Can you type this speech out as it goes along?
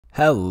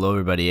Hello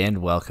everybody and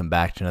welcome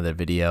back to another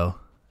video.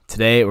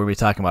 Today we're going to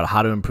be talking about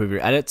how to improve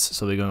your edits.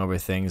 So we'll be going over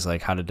things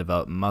like how to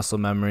develop muscle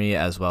memory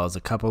as well as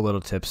a couple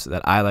little tips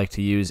that I like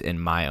to use in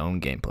my own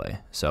gameplay.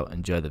 So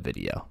enjoy the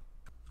video.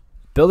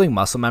 Building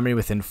muscle memory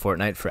within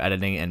Fortnite for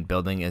editing and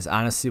building is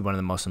honestly one of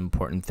the most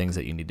important things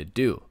that you need to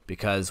do,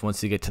 because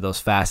once you get to those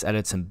fast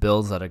edits and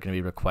builds that are going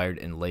to be required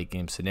in late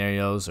game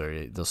scenarios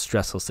or those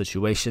stressful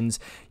situations,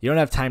 you don't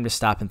have time to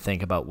stop and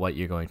think about what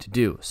you're going to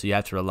do. So you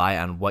have to rely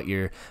on what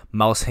your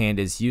mouse hand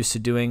is used to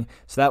doing,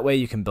 so that way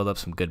you can build up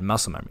some good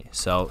muscle memory.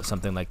 So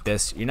something like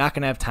this, you're not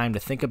going to have time to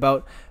think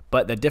about,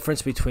 but the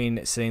difference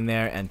between sitting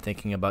there and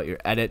thinking about your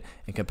edit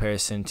in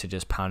comparison to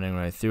just pounding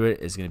right through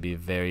it is going to be a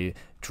very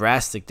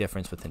drastic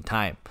difference within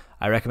time.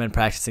 I recommend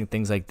practicing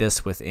things like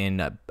this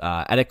within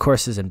edit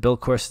courses and build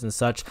courses and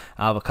such.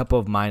 I'll have a couple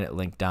of mine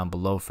linked down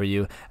below for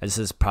you, as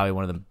this is probably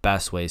one of the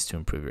best ways to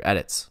improve your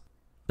edits.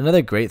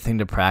 Another great thing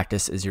to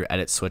practice is your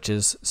edit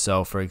switches.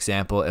 So for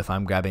example, if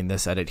I'm grabbing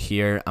this edit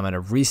here, I'm going to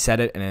reset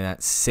it, and in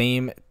that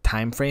same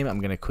time frame, I'm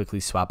going to quickly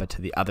swap it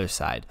to the other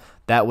side.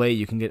 That way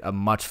you can get a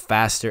much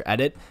faster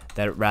edit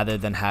rather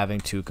than having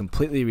to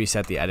completely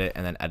reset the edit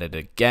and then edit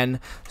again.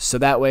 So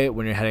that way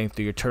when you're heading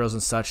through your turtles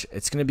and such,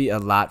 it's going to be a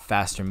lot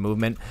faster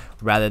movement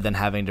rather than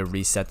having to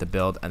reset the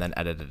build and then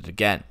edit it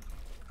again.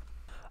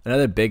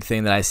 Another big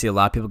thing that I see a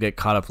lot of people get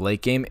caught up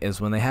late game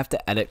is when they have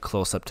to edit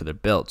close up to their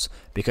builds,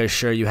 because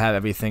sure, you have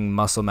everything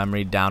muscle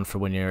memory down for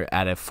when you're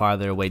at a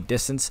farther away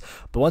distance,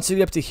 but once you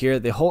get up to here,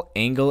 the whole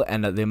angle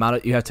and the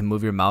amount you have to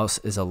move your mouse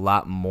is a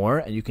lot more,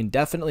 and you can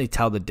definitely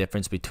tell the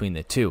difference between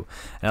the two.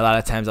 And a lot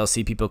of times I'll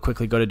see people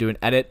quickly go to do an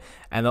edit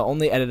and they'll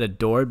only edit a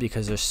door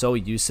because they're so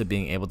used to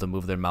being able to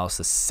move their mouse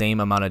the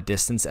same amount of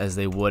distance as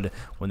they would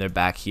when they're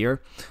back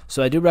here.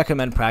 So I do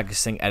recommend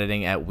practicing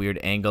editing at weird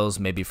angles,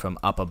 maybe from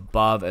up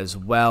above as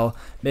well,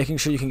 making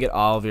sure you can get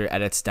all of your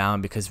edits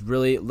down, because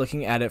really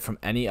looking at it from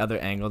any other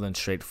angle than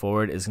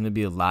straightforward is going to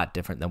be a lot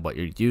different than what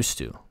you're used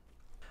to.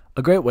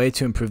 A great way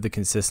to improve the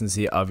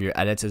consistency of your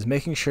edits is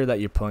making sure that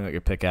you're pulling out your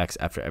pickaxe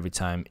after every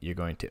time you're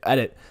going to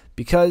edit,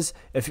 because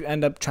if you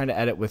end up trying to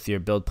edit with your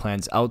build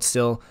plans out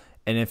still,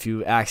 and if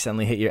you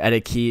accidentally hit your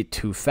edit key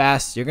too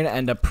fast, you're going to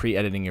end up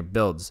pre-editing your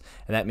builds.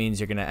 And that means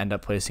you're going to end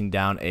up placing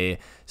down a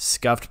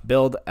scuffed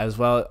build as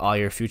well. All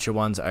your future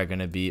ones are going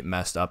to be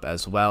messed up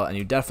as well, and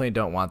you definitely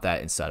don't want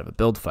that inside of a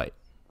build fight.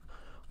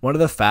 One of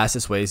the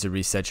fastest ways to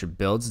reset your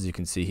builds, as you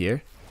can see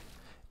here,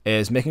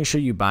 is making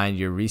sure you bind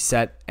your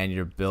reset and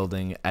your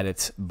building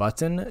edit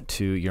button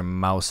to your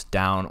mouse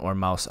down or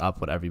mouse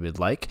up, whatever you would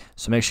like.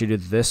 So make sure you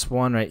do this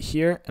one right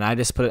here, and I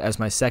just put it as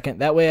my second.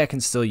 That way I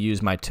can still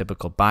use my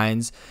typical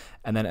binds.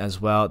 And then as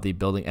well, the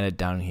building edit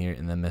down here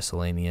in the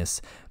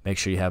miscellaneous, make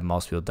sure you have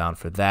mouse wheel down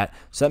for that.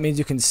 So that means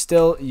you can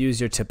still use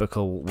your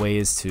typical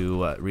ways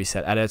to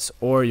reset edits,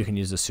 or you can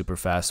use the super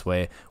fast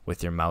way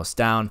with your mouse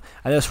down.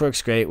 And this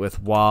works great with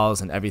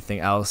walls and everything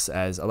else,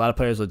 as a lot of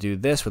players will do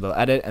this where they'll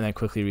edit and then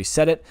quickly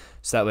reset it.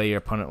 So that way your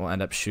opponent will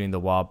end up shooting the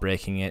wall,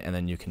 breaking it, and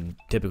then you can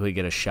typically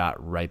get a shot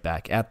right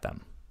back at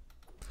them.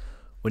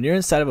 When you're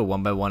inside of a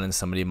 1x1 and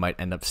somebody might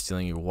end up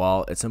stealing your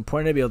wall, it's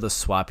important to be able to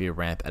swap your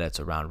ramp edits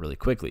around really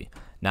quickly.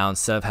 Now,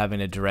 instead of having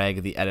to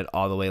drag the edit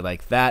all the way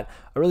like that,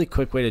 a really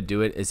quick way to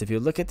do it is if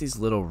you look at these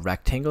little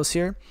rectangles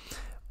here,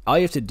 all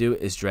you have to do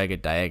is drag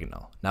it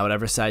diagonal. Now,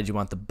 whatever side you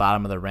want the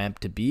bottom of the ramp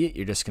to be,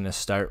 you're just going to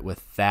start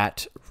with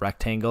that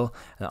rectangle,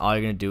 and all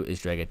you're going to do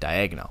is drag it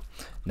diagonal.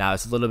 Now,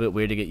 it's a little bit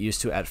weird to get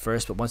used to at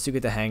first, but once you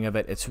get the hang of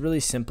it, it's really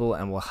simple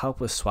and will help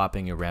with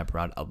swapping your ramp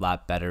around a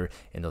lot better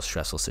in those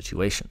stressful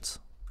situations.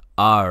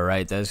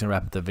 Alright, that is going to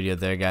wrap up the video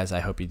there, guys. I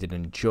hope you did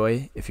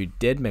enjoy. If you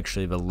did, make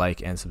sure you leave a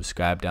like and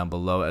subscribe down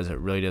below, as it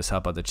really does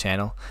help out the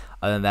channel.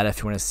 Other than that, if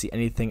you want to see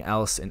anything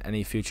else in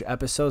any future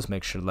episodes,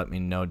 make sure to let me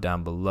know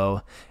down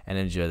below, and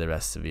enjoy the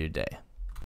rest of your day.